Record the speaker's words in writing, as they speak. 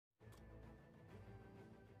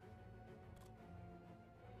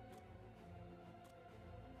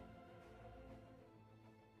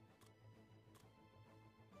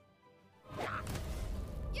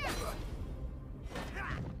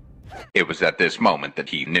It was at this moment that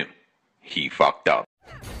he knew. He fucked up.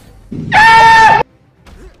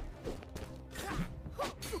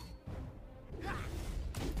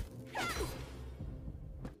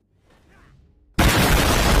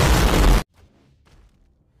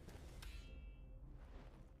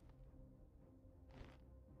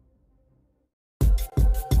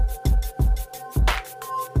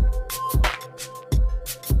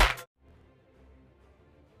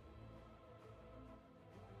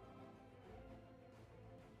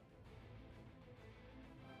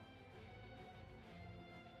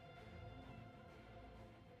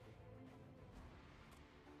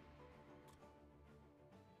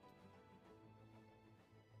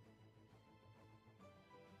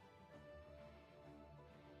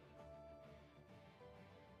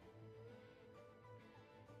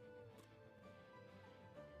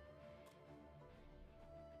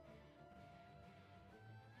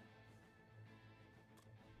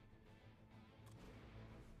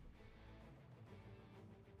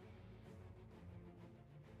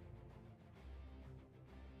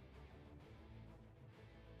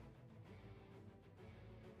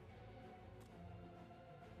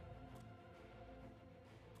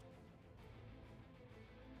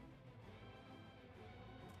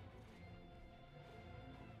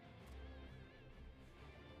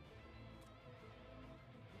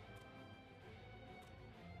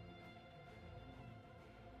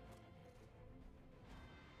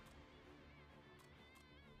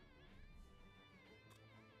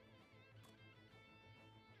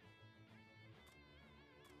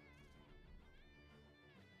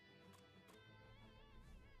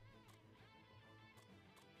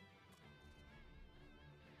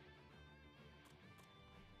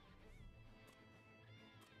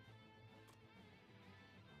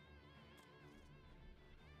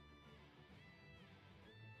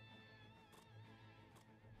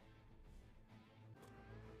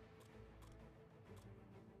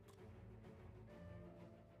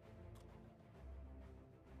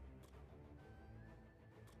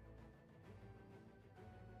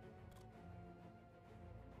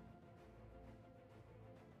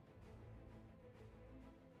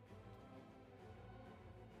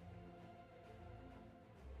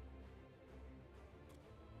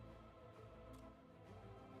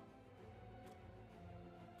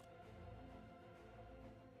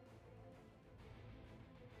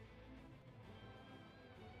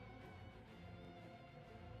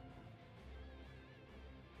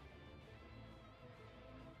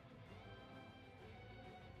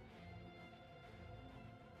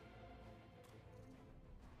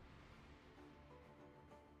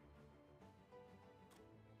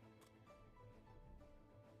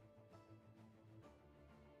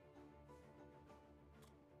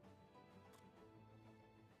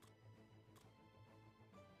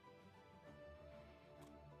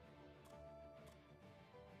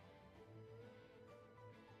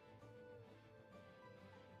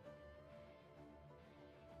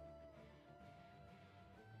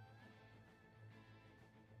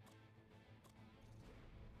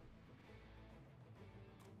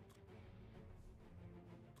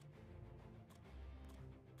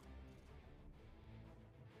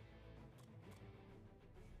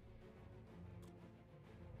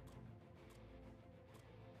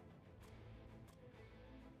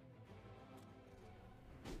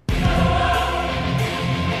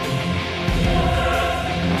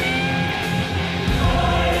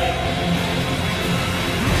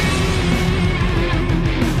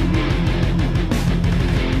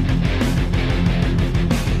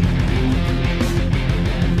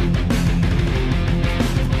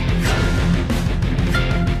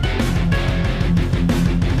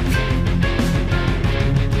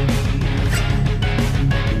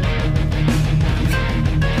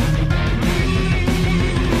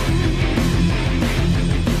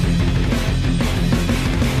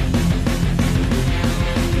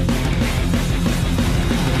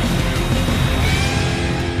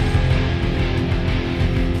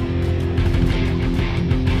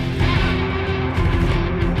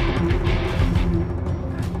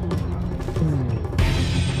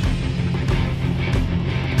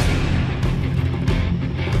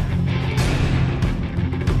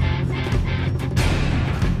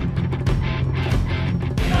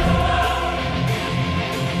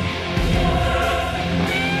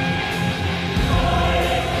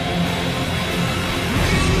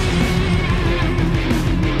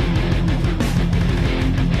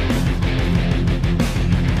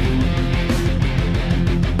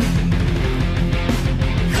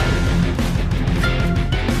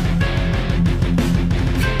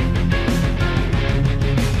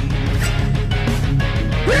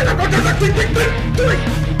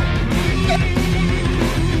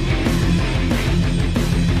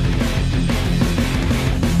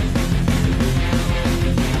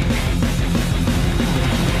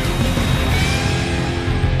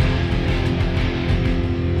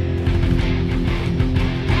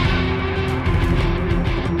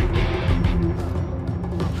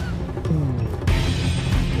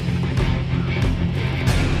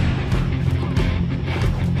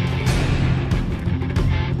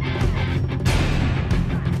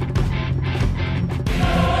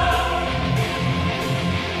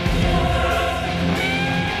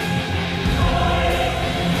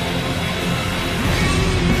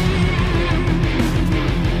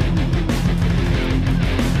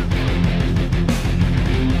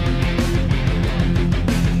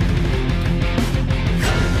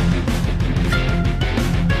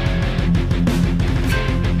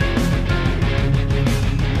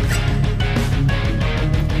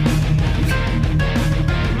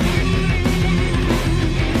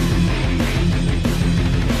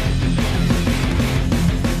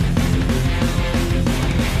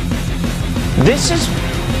 This is...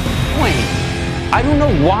 Wait. I don't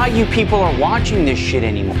know why you people are watching this shit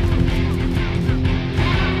anymore.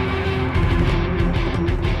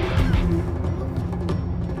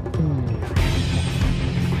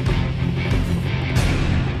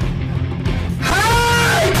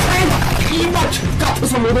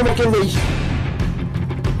 같아서 못 해먹겠네.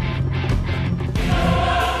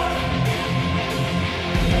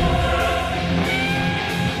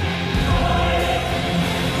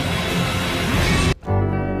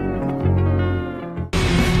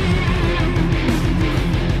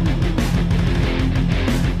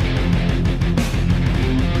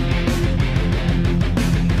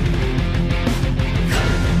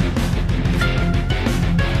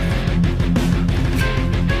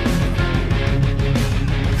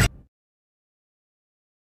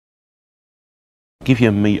 Give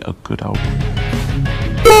your meat a good old...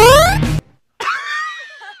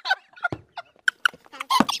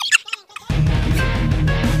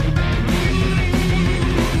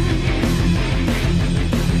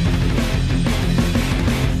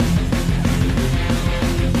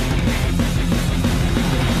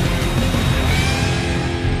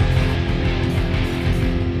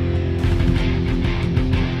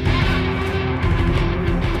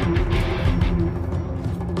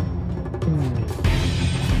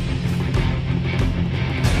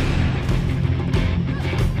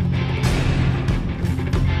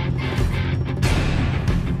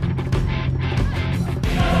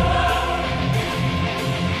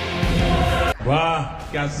 वाह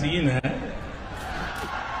क्या scene है,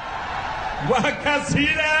 वाह क्या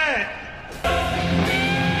scene है।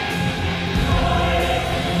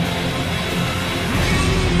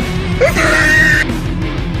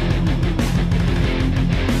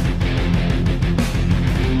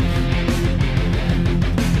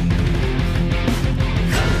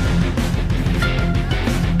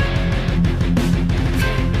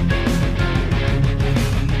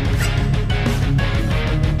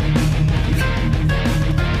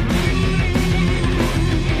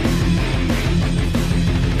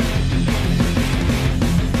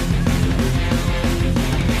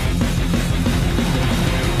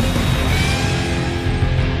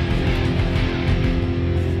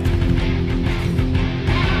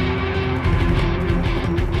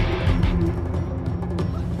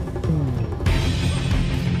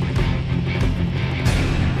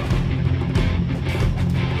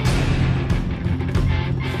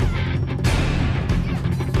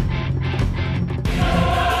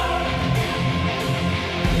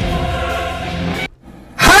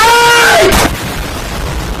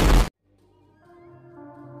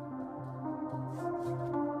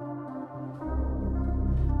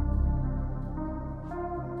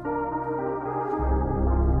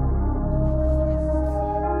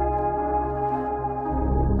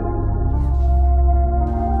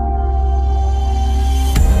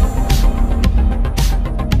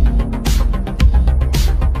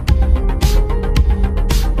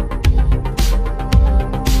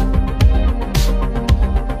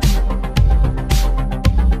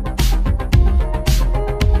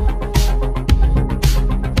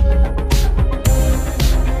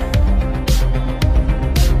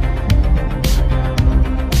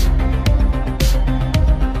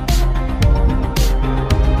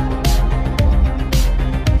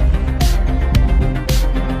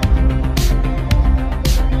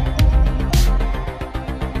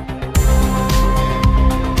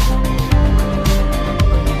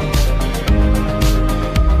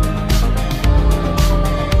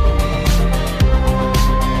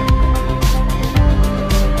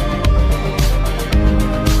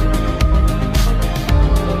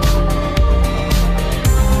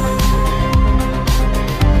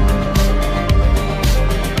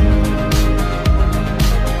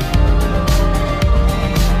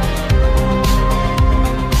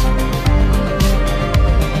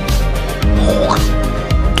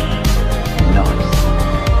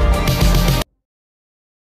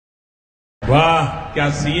 क्या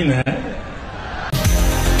scene है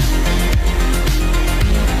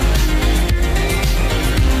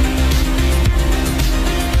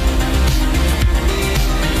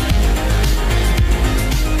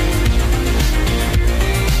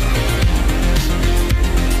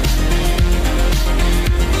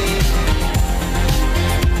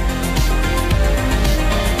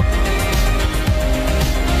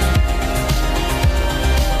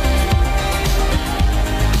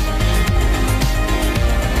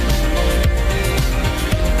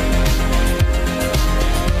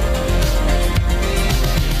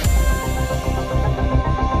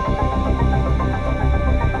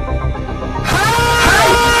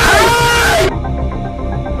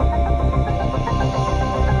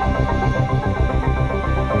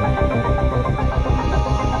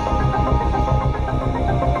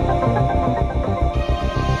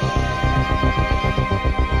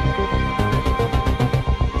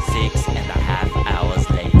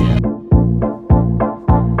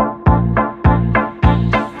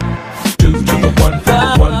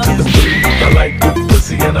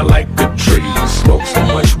and I like good trees. Smoke so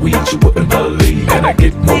much weed you wouldn't believe, and I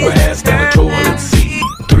get more ass than a toilet seat.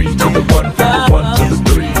 3 to the 1, from the 1 to the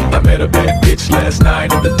 3. I met a bad bitch last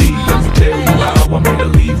night in the D. Let me tell you how I made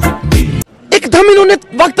her leave with me. एकदम इन्होंने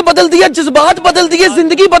वक्त बदल दिया, जज्बात बदल दिए,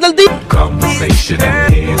 जिंदगी बदल दी. Conversation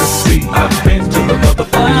and Hennessy. I've been to the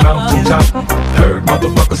motherfucking mountaintop. Heard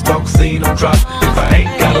motherfuckers talk, seen them drop. If I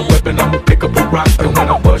ain't got a weapon, I'ma pick up a rock. And when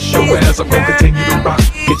I bust your ass, I'm gonna continue to rock.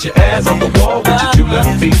 Get your ass on the wall with your 2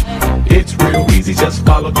 left feet. It's real easy, just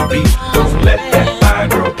follow the beat. Don't let that fine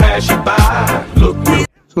girl pass you by. Look real.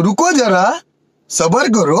 रुको जरा, सबर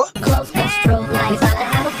करो. Close control, like about to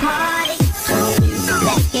have a party.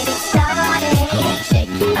 Let's get it started.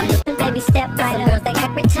 Shake it, I'm looking, baby, step right up. Girls, they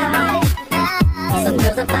act retarded. Some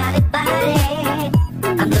girls are body.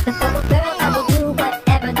 I'm looking for a girl, I will do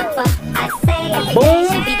whatever the fuck I say. Every day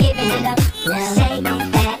she be giving it up. Shake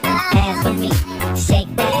that ass for me.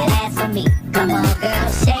 Shake that ass for me. Come on, girl,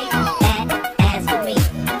 shake that ass for me.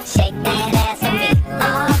 Shake that ass for me.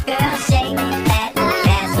 Oh, girl, shake that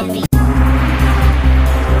ass for me.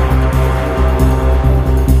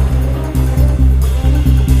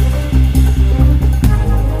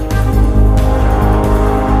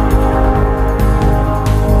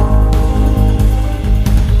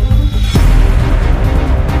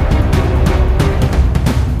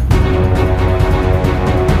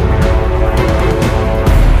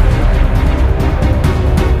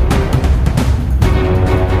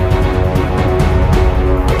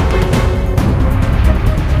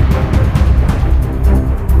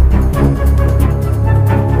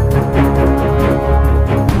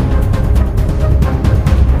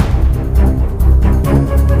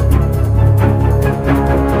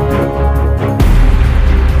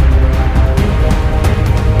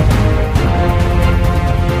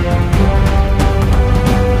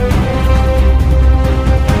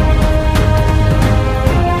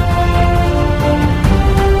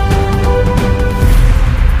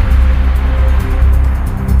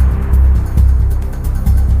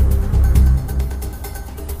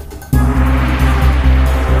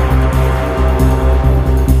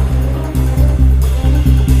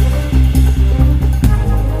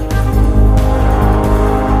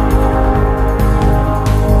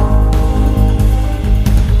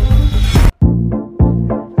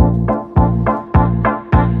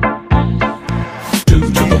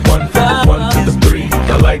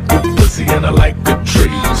 And I like good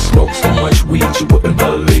trees. Smoke so much weed you wouldn't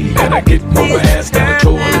believe, and I get more ass than a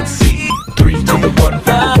toilet seat. 3 to the 1,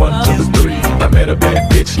 from the 1 to the 3. I met a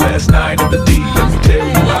bad bitch last night in the D. Let me tell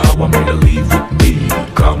you how I made her leave with me.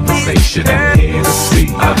 Conversation and Hennessy.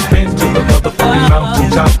 I've been to the motherfucking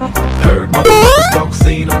mountaintop. Heard motherfuckers talk,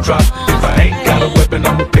 seen them drop. If I ain't got a weapon,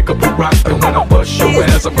 I'ma pick up a rock. And when I bust your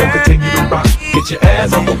ass, I'm gonna continue to rock. Get your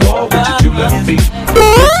ass on the wall with your 2 left feet.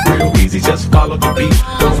 It's real easy, just follow the beat.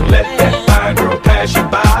 Don't let that fine girl pass you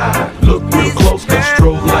by. Look real close, cause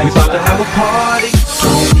strobe lights about to have a party. So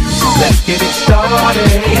let's get it started.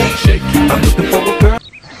 Shake it, I'm looking for a girl.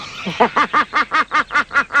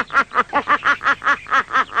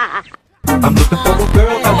 I'm looking for a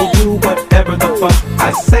girl that will do whatever the fuck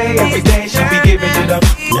I say. Every day she be giving it up.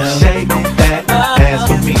 Shake that ass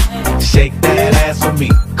for me. Shake that ass for me.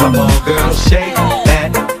 Come on, girl, shake that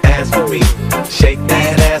ass for me. Shake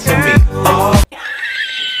that ass for me. Oh.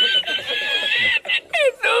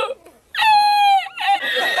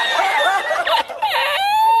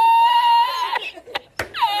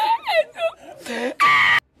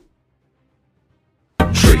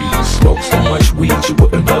 Trees, smoke so much weed you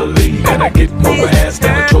wouldn't believe, and I get more ass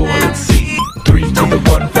than a toilet seat. 3 to the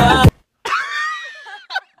 1, from the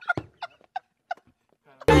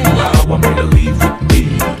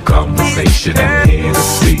conversation and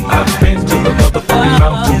Hennessy. I've been to the motherfucking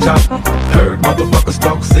mountaintop, heard motherfuckers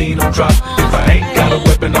talk, seen them drop. If I ain't got a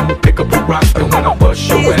weapon, I'ma pick up a rock, and when I bust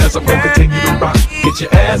your ass, I'm gonna continue to rock. Get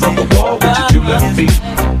your ass on the wall with your 2 left feet.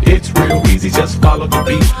 It's real easy, just follow the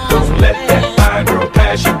beat. Don't let that fine girl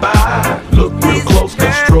pass you by. Look real close,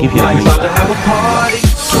 cause strobe lights about to have a party.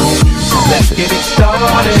 Let's get it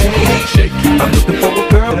started. Shake. I'm looking for a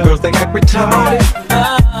girl. Girls think act retarded.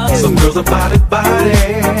 Some girls are body.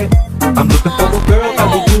 I'm looking for a girl that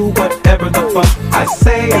will do whatever the fuck I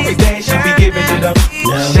say. Every day she be giving it up.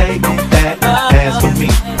 Shake that ass for me.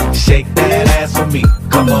 Shake that ass for me.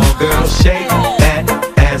 Come on, girl, shake that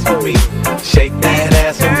ass for me. Shake that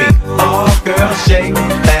ass for me. Oh, girl, shake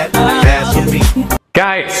that ass for me.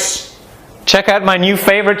 Guys, check out my new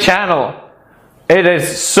favorite channel. It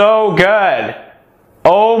is so good.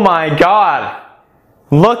 Oh my god.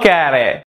 Look at it.